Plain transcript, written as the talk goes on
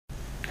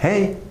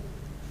Hey,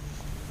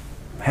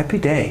 happy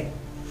day.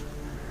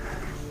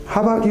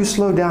 How about you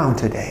slow down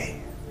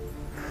today?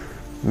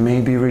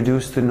 Maybe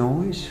reduce the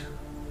noise?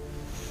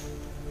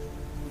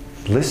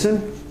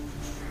 Listen?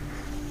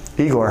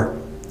 Igor,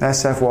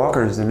 S.F.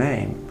 Walker is the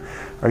name.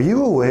 Are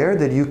you aware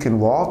that you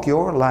can walk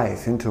your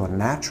life into a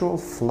natural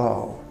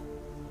flow?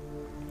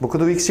 Book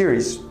of the Week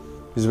series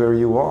is where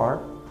you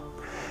are.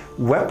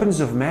 Weapons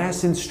of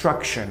Mass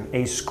Instruction,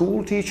 a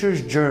school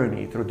teacher's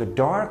journey through the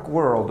dark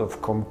world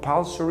of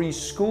compulsory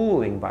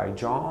schooling by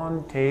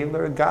John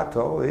Taylor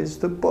Gatto is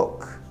the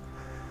book.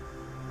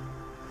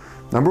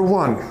 Number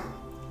 1,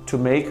 to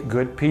make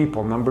good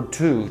people. Number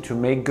 2, to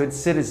make good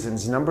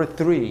citizens. Number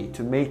 3,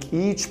 to make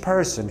each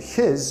person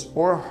his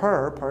or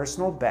her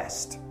personal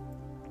best.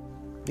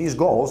 These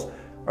goals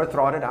are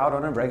trotted out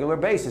on a regular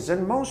basis,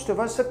 and most of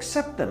us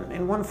accept them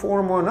in one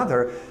form or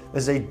another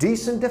as a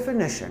decent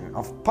definition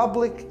of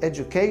public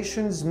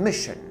education's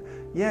mission.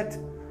 Yet,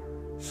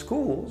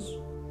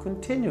 schools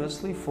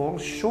continuously fall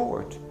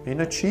short in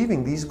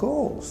achieving these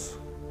goals.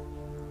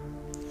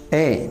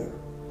 Aim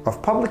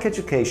of public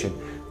education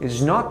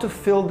is not to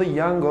fill the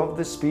young of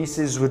the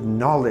species with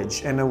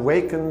knowledge and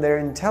awaken their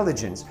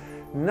intelligence.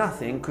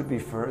 Nothing could be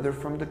further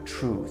from the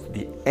truth.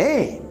 The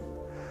aim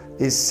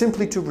is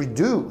simply to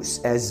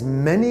reduce as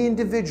many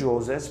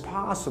individuals as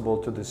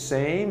possible to the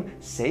same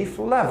safe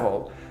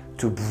level,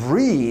 to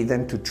breed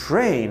and to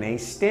train a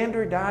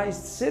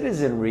standardized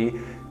citizenry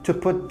to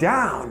put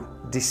down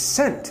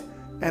dissent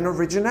and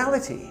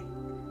originality.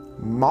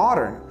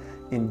 Modern,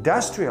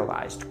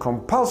 industrialized,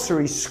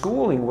 compulsory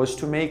schooling was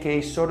to make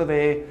a sort of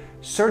a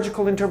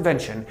surgical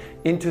intervention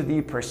into the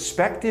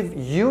perspective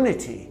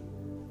unity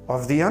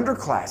of the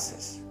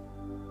underclasses.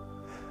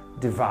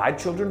 Divide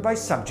children by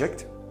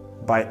subject,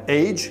 by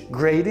age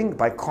grading,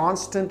 by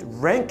constant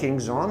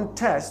rankings on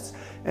tests,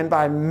 and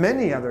by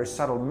many other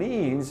subtle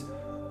means,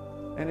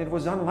 and it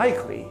was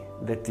unlikely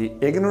that the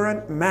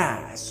ignorant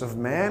mass of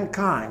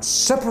mankind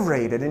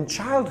separated in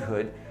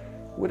childhood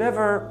would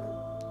ever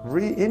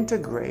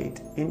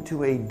reintegrate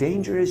into a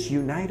dangerous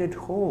united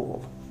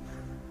whole.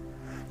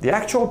 The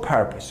actual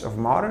purpose of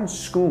modern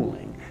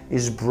schooling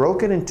is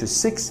broken into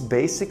 6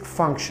 basic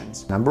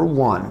functions. Number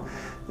 1,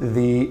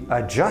 the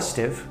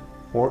adjustive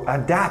or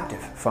adaptive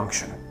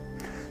function.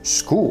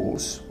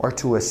 Schools are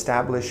to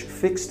establish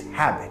fixed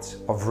habits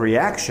of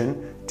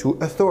reaction to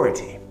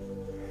authority.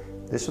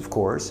 This, of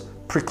course,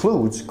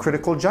 precludes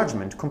critical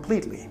judgment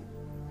completely.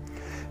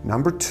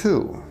 Number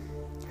 2,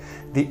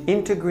 the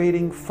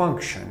integrating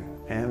function,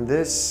 and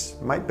this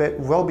might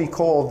well be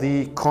called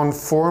the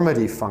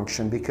conformity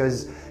function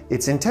because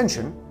its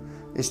intention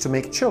is to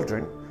make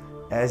children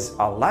as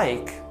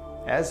alike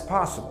as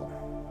possible.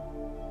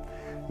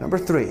 Number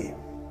 3,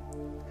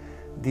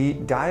 the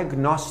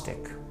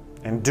diagnostic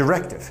and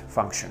directive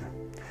function.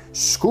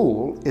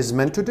 School is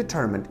meant to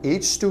determine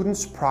each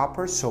student's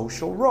proper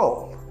social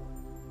role.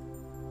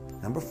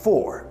 Number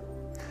 4,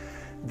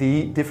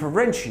 the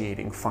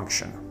differentiating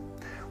function.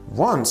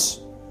 Once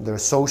their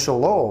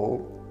social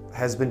role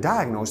has been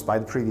diagnosed by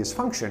the previous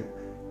function,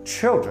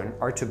 children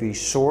are to be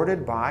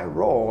sorted by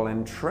role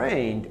and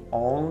trained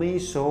only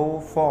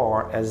so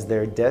far as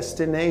their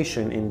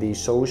destination in the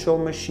social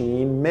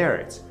machine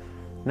merits,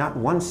 not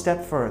one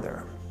step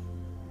further.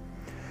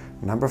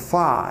 Number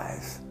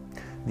 5,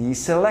 the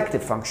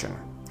selective function.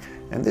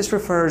 And this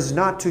refers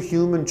not to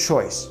human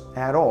choice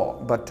at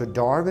all, but to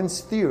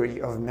Darwin's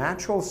theory of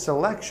natural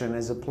selection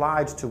as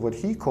applied to what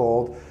he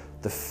called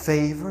the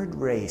favored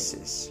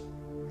races.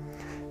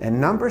 And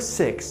number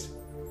 6,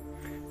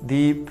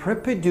 the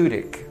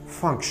prepudeutic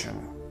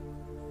function.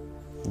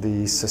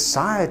 The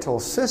societal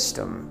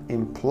system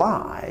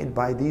implied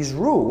by these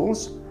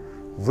rules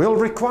will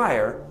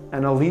require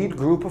an elite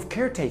group of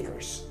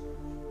caretakers.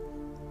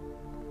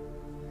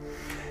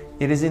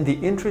 It is in the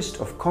interest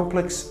of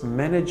complex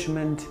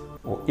management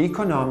or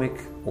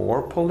economic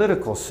or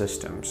political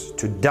systems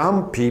to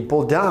dumb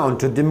people down,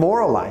 to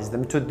demoralize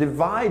them, to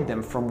divide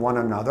them from one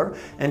another,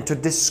 and to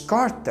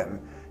discard them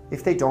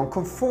if they don't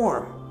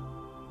conform.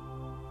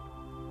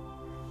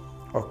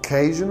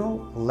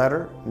 Occasional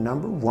letter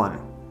number 1,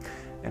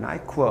 and I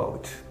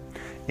quote,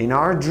 "In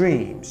our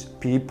dreams,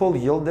 people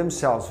yield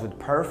themselves with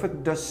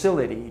perfect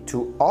docility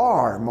to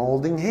our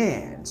molding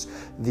hands.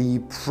 The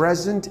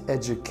present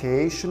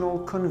educational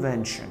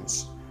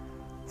conventions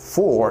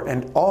for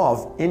and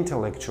of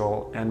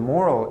intellectual and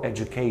moral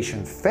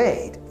education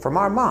fade from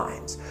our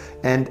minds,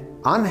 and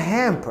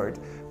unhampered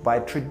by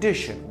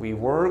tradition, we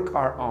work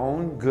our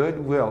own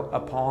goodwill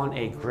upon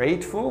a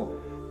grateful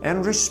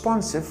and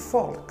responsive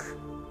folk.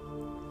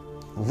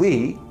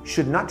 We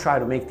should not try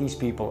to make these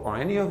people or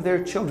any of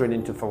their children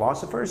into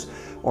philosophers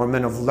or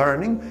men of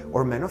learning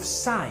or men of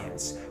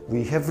science.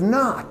 We have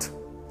not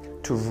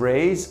to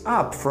raise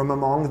up from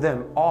among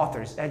them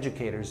authors,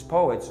 educators,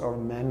 poets, or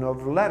men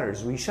of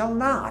letters. We shall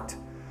not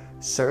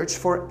search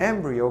for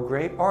embryo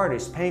great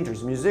artists,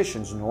 painters,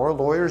 musicians, nor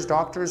lawyers,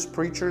 doctors,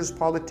 preachers,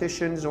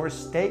 politicians, or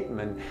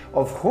statesmen,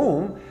 of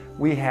whom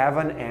we have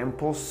an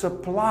ample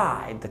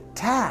supply. The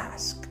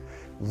task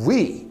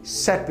we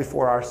set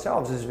before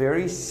ourselves is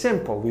very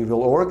simple. We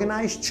will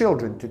organize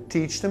children to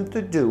teach them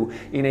to do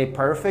in a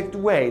perfect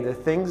way the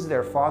things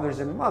their fathers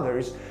and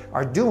mothers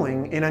are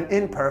doing in an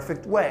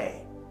imperfect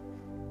way.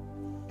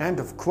 End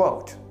of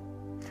quote.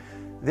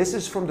 This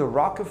is from the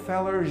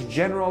Rockefeller's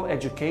General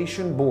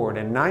Education Board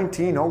in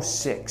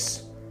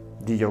 1906.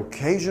 The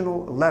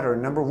occasional letter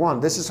number 1.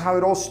 This is how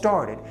it all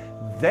started.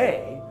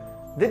 They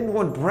didn't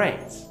want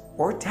brains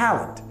or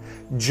talent,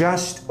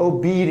 just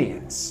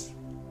obedience.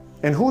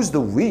 And who's the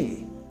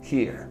we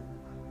here?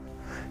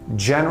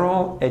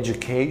 General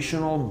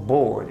Educational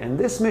Board. And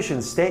this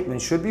mission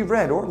statement should be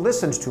read or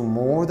listened to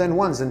more than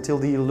once until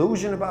the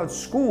illusion about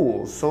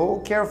school, so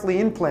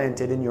carefully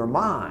implanted in your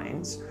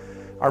minds,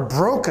 are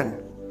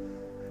broken.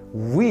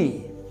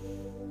 We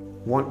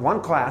want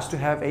one class to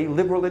have a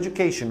liberal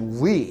education.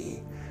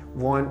 We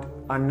want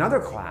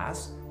another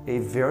class, a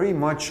very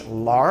much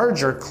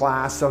larger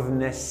class of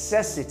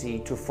necessity,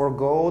 to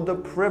forego the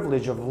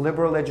privilege of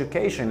liberal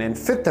education and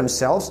fit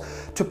themselves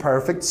to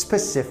perfect,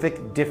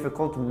 specific,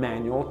 difficult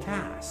manual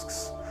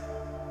tasks.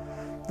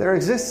 There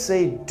exists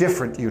a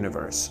different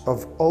universe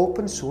of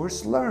open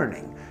source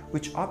learning,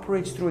 which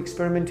operates through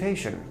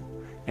experimentation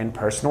and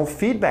personal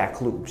feedback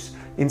loops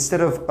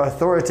instead of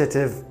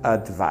authoritative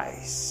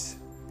advice.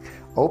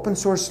 Open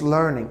source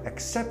learning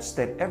accepts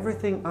that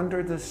everything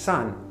under the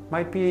sun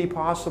might be a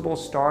possible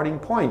starting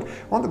point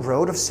on the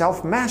road of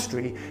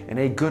self-mastery and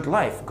a good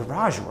life,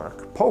 garage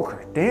work,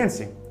 poker,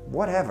 dancing,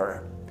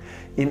 whatever.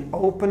 In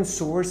open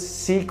source,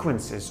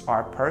 sequences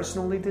are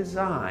personally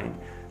designed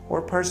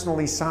or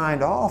personally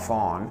signed off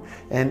on,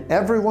 and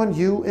everyone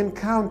you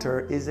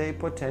encounter is a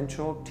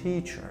potential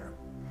teacher.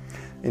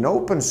 In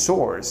open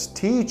source,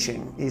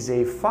 teaching is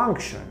a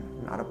function,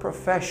 not a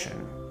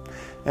profession.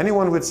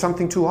 Anyone with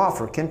something to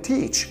offer can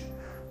teach.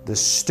 The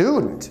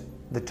student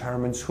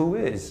determines who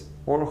is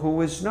or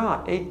who is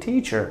not a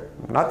teacher,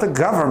 not the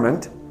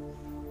government.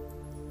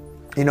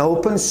 In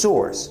open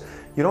source,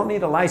 you don't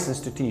need a license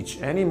to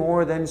teach any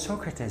more than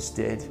Socrates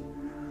did.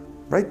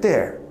 Right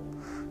there,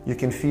 you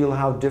can feel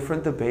how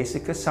different the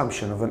basic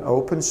assumption of an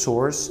open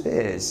source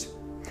is.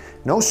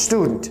 No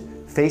student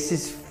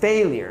faces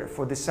failure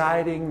for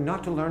deciding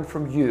not to learn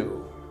from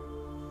you.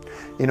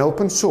 In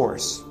open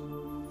source,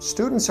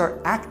 students are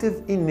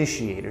active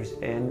initiators,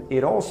 and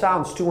it all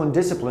sounds too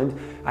undisciplined,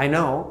 I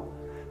know,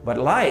 but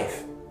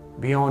life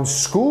beyond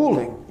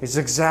schooling is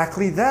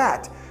exactly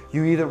that.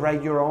 You either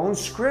write your own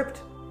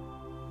script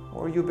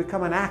or you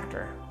become an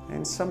actor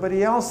in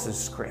somebody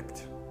else's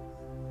script.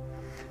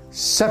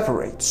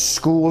 Separate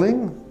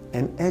schooling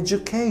and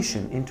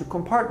education into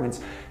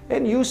compartments,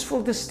 and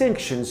useful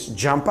distinctions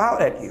jump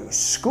out at you.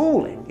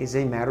 Schooling is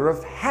a matter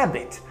of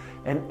habit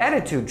and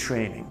attitude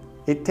training.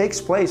 It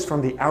takes place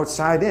from the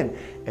outside in.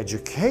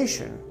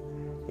 Education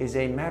is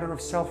a matter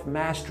of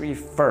self-mastery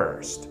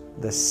first,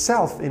 the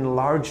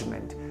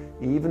self-enlargement,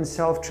 even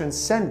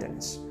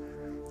self-transcendence,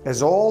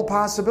 as all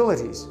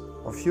possibilities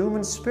of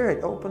human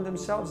spirit open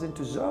themselves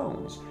into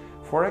zones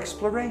for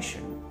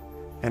exploration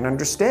and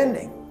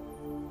understanding.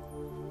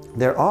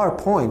 There are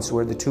points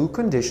where the two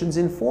conditions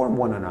inform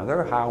one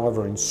another.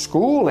 However, in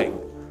schooling,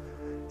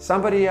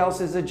 somebody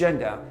else's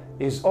agenda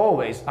is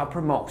always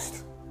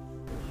uppermost.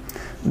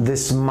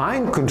 This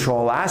mind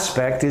control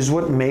aspect is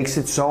what makes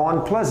it so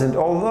unpleasant,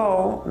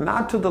 although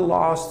not to the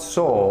lost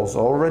souls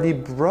already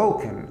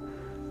broken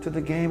to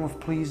the game of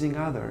pleasing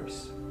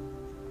others.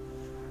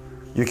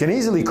 You can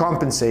easily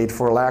compensate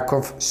for lack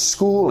of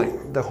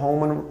schooling. The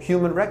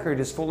human record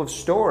is full of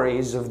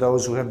stories of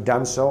those who have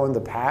done so in the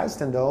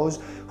past and those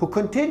who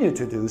continue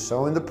to do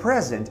so in the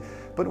present.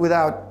 But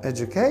without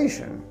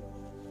education,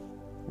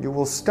 you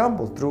will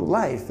stumble through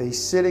life a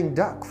sitting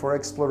duck for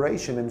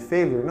exploration and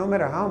failure, no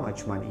matter how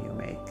much money you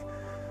make.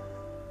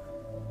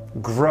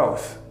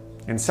 Growth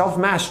and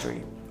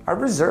self-mastery are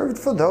reserved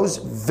for those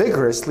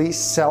vigorously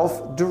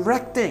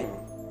self-directing.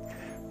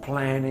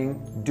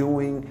 Planning,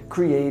 doing,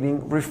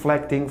 creating,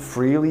 reflecting,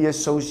 freely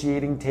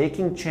associating,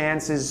 taking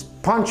chances,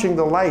 punching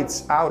the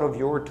lights out of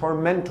your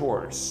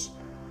tormentors.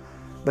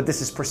 But this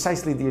is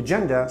precisely the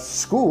agenda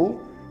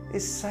school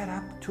is set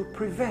up to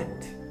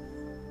prevent.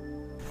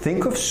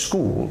 Think of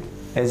school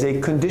as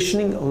a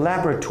conditioning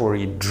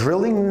laboratory,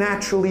 drilling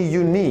naturally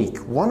unique,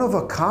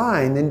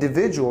 one-of-a-kind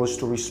individuals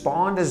to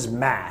respond as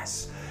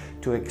mass,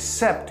 to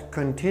accept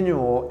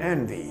continual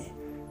envy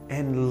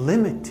and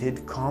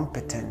limited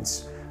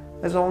competence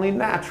as only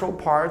natural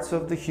parts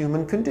of the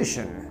human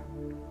condition.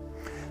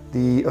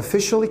 The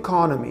official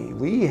economy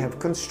we have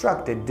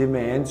constructed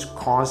demands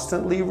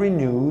constantly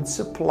renewed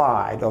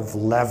supply of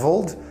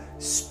leveled,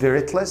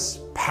 spiritless,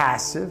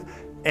 passive,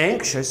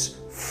 anxious,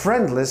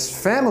 friendless,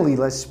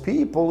 familyless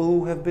people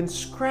who have been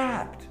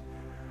scrapped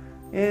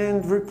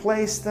and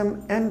replace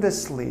them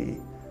endlessly.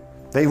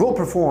 They will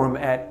perform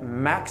at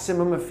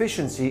maximum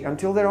efficiency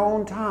until their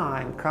own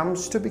time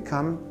comes to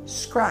become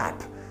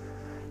scrap.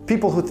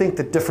 People who think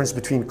the difference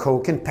between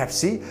Coke and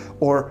Pepsi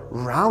or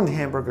round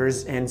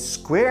hamburgers and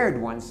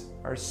squared ones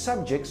are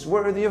subjects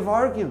worthy of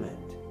argument.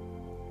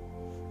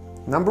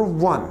 Number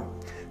one,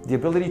 the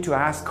ability to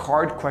ask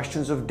hard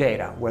questions of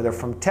data, whether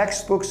from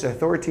textbooks,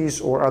 authorities,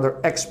 or other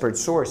expert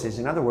sources.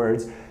 In other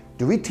words,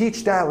 do we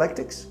teach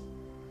dialectics?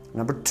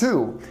 Number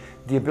 2,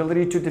 the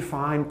ability to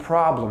define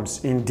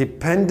problems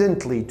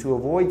independently to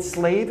avoid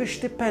slavish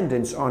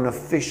dependence on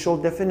official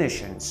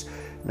definitions.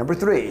 Number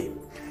 3,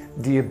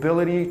 the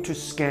ability to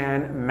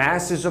scan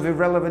masses of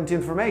irrelevant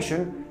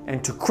information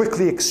and to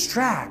quickly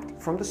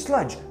extract from the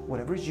sludge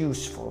whatever is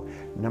useful.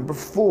 Number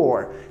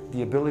 4,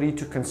 the ability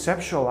to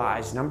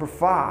conceptualize. Number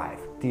 5,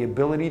 the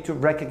ability to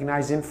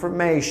recognize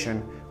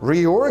information,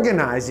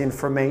 reorganize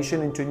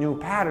information into new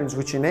patterns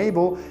which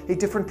enable a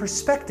different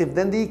perspective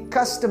than the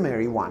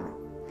customary one.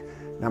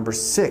 Number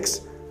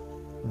 6,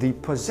 the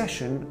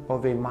possession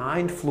of a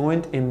mind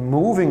fluent in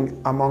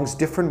moving amongst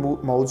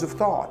different modes of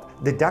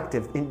thought,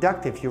 deductive,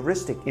 inductive,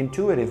 heuristic,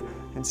 intuitive,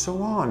 and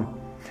so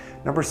on.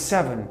 Number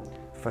 7,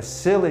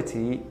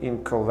 facility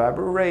in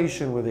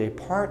collaboration with a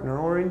partner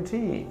or in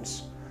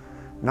teams.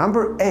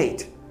 Number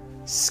 8,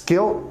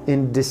 skill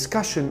in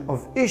discussion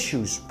of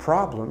issues,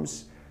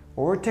 problems,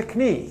 or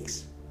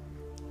techniques.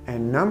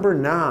 And number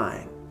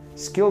 9,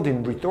 skilled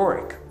in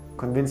rhetoric,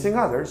 convincing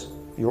others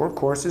your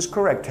course is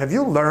correct. Have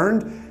you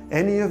learned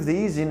any of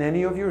these in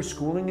any of your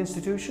schooling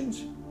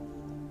institutions?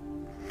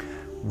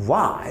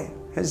 Why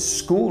has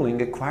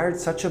schooling acquired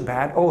such a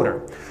bad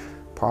odor?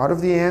 Part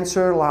of the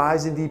answer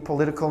lies in the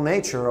political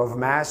nature of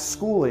mass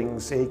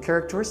schoolings, a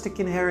characteristic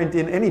inherent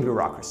in any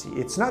bureaucracy.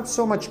 It's not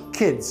so much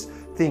kids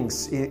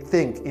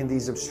think in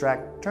these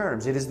abstract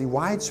terms. It is the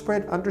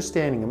widespread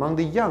understanding among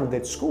the young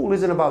that school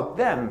isn't about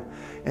them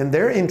and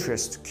their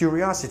interests,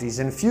 curiosities,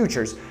 and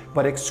futures,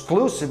 but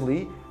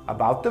exclusively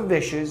about the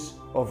wishes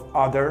of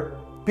other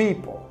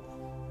people.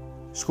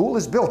 School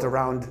is built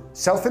around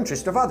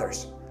self-interest of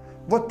others.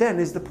 What then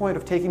is the point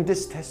of taking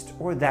this test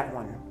or that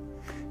one?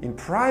 In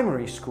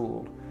primary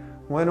school,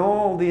 when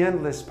all the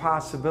endless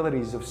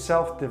possibilities of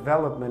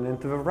self-development and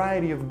the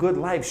variety of good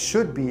life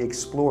should be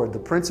explored, the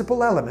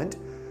principal element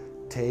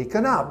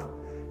taken up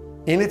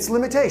in its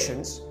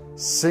limitations,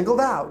 singled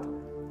out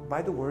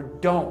by the word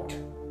don't.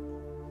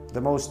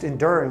 The most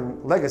enduring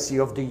legacy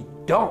of the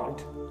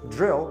don't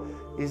drill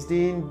is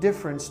the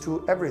indifference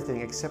to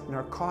everything except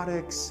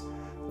narcotics,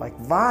 like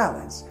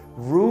violence,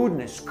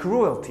 rudeness,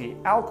 cruelty,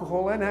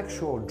 alcohol, and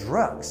actual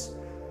drugs,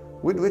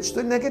 with which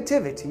the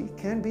negativity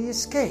can be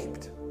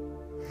escaped.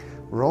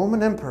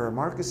 Roman Emperor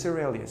Marcus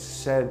Aurelius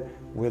said,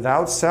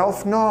 "Without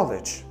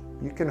self-knowledge,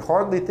 you can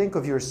hardly think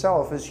of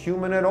yourself as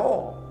human at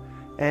all."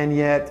 And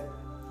yet,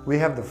 we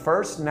have the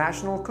first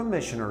National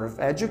Commissioner of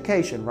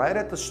Education right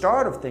at the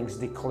start of things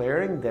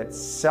declaring that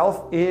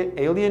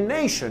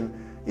self-alienation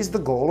is the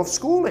goal of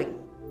schooling.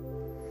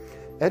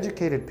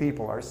 Educated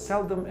people are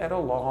seldom at a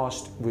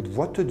loss with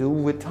what to do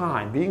with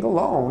time. Being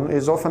alone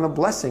is often a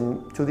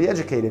blessing to the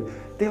educated.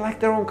 They like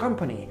their own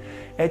company.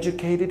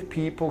 Educated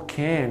people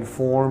can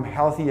form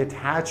healthy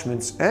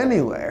attachments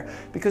anywhere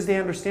because they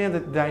understand the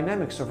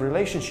dynamics of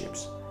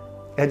relationships.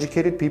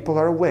 Educated people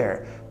are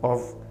aware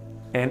of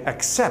and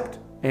accept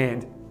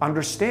and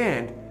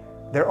understand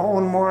their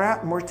own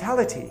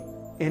mortality.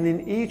 And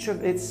in each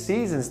of its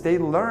seasons, they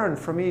learn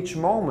from each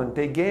moment.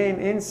 They gain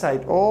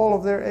insight all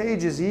of their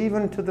ages,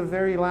 even to the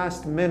very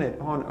last minute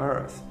on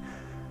earth.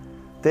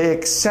 They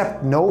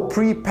accept no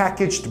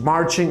pre-packaged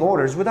marching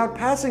orders without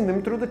passing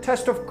them through the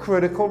test of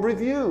critical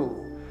review.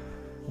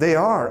 They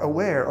are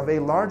aware of a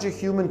larger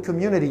human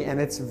community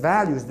and its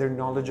values. They're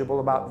knowledgeable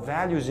about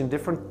values in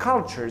different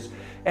cultures.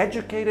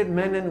 Educated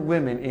men and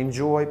women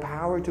enjoy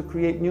power to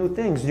create new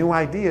things, new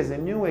ideas,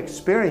 and new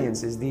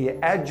experiences. The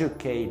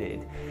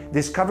educated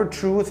discover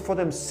truth for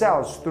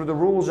themselves through the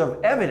rules of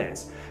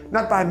evidence,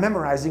 not by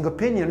memorizing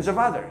opinions of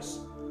others.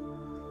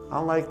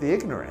 Unlike the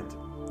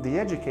ignorant, the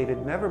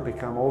educated never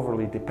become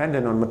overly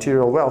dependent on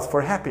material wealth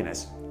for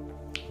happiness,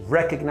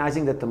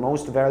 recognizing that the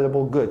most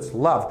valuable goods,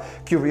 love,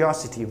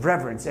 curiosity,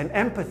 reverence, and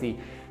empathy,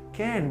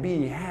 can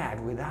be had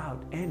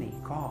without any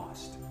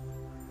cost.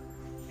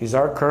 Is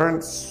our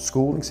current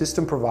schooling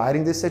system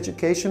providing this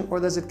education, or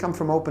does it come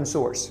from open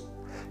source?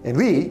 And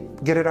we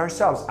get it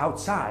ourselves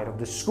outside of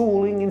the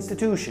schooling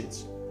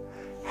institutions.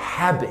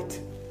 Habit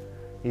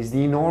is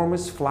the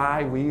enormous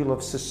flywheel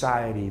of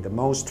society, the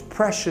most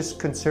precious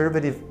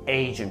conservative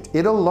agent.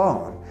 It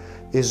alone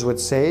is what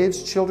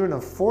saves children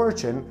of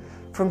fortune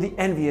from the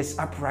envious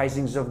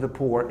uprisings of the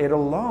poor. It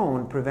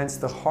alone prevents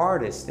the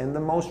hardest and the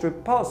most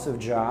repulsive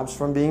jobs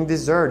from being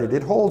deserted.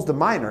 It holds the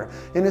minor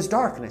in his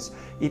darkness.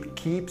 It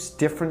keeps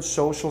different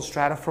social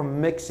strata from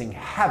mixing.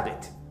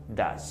 Habit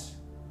does.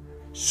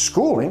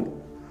 Schooling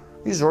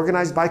is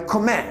organized by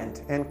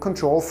command and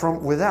control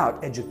from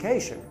without.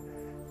 Education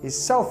is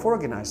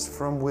self-organized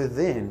from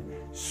within.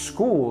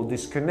 School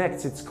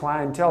disconnects its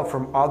clientele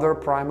from other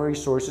primary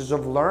sources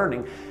of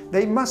learning.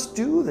 They must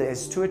do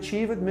this to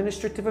achieve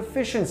administrative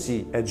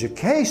efficiency.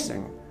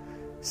 Education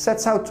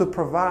sets out to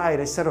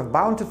provide a set of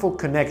bountiful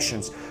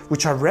connections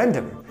which are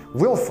random,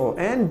 willful,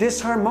 and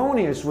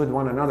disharmonious with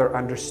one another,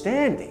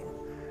 understanding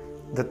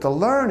that the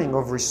learning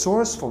of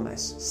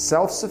resourcefulness,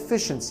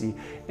 self-sufficiency,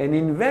 and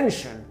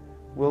invention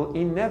will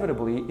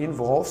inevitably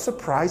involve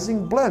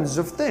surprising blends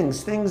of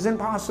things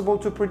impossible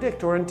to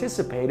predict or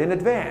anticipate in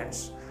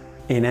advance.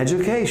 In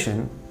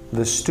education,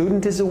 the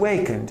student is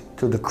awakened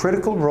to the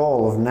critical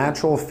role of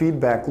natural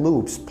feedback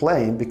loops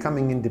play in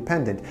becoming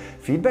independent.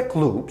 Feedback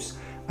loops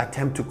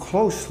attempt to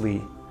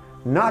closely,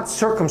 not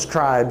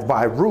circumscribed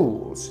by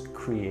rules,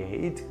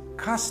 create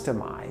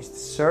customized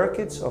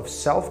circuits of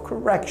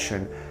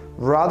self-correction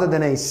rather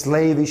than a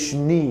slavish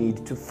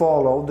need to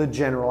follow the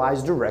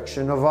generalized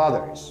direction of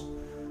others.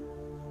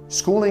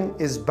 Schooling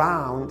is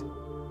bound,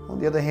 on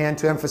the other hand,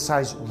 to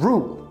emphasize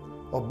rule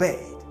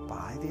obeyed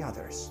by the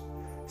others.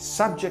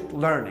 Subject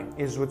learning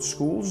is what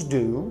schools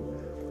do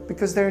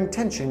because their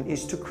intention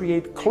is to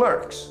create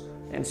clerks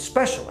and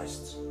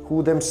specialists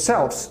who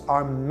themselves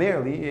are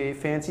merely a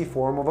fancy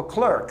form of a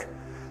clerk.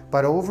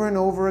 But over and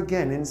over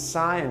again in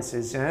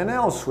sciences and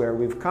elsewhere,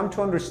 we've come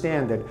to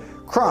understand that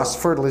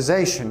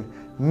cross-fertilization,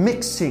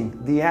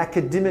 mixing the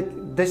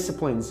academic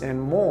disciplines and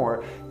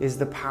more, is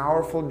the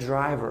powerful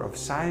driver of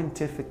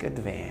scientific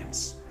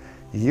advance.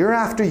 Year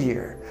after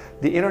year,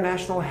 the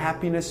International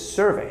Happiness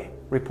Survey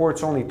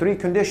reports only 3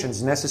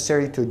 conditions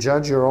necessary to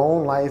judge your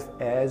own life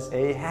as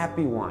a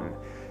happy one: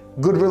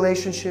 good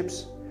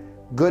relationships,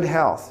 good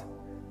health,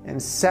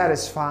 and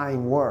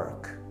satisfying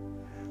work.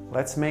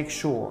 Let's make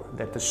sure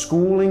that the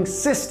schooling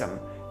system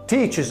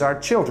teaches our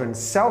children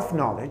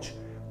self-knowledge,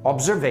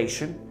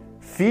 observation,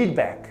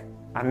 feedback,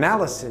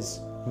 analysis,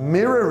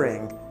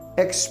 mirroring,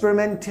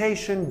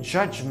 experimentation,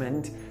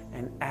 judgment,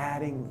 and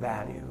adding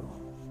value.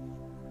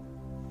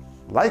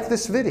 Like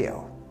this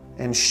video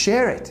and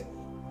share it.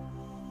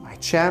 My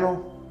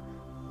channel,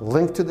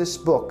 link to this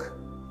book.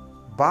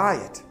 Buy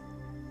it,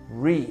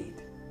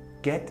 read,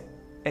 get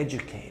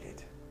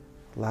educated.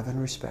 Love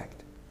and respect.